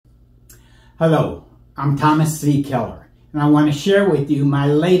Hello, I'm Thomas C. Keller, and I want to share with you my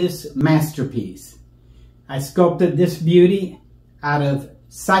latest masterpiece. I sculpted this beauty out of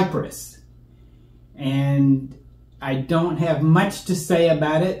cypress, and I don't have much to say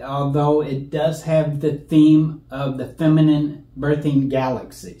about it, although it does have the theme of the feminine birthing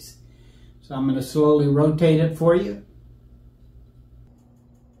galaxies. So I'm going to slowly rotate it for you.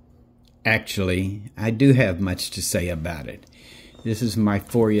 Actually, I do have much to say about it. This is my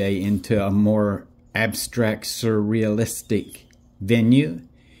foray into a more abstract, surrealistic venue.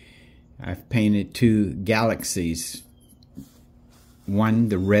 I've painted two galaxies. One,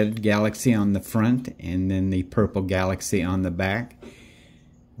 the red galaxy on the front, and then the purple galaxy on the back.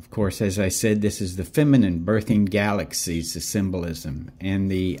 Of course, as I said, this is the feminine birthing galaxies, the symbolism.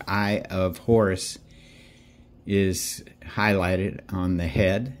 And the Eye of Horus is highlighted on the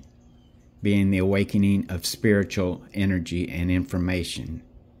head, being the awakening of spiritual energy and information.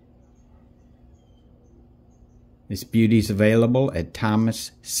 This beauty is available at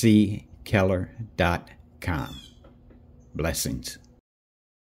thomasckellerart.com. Blessings.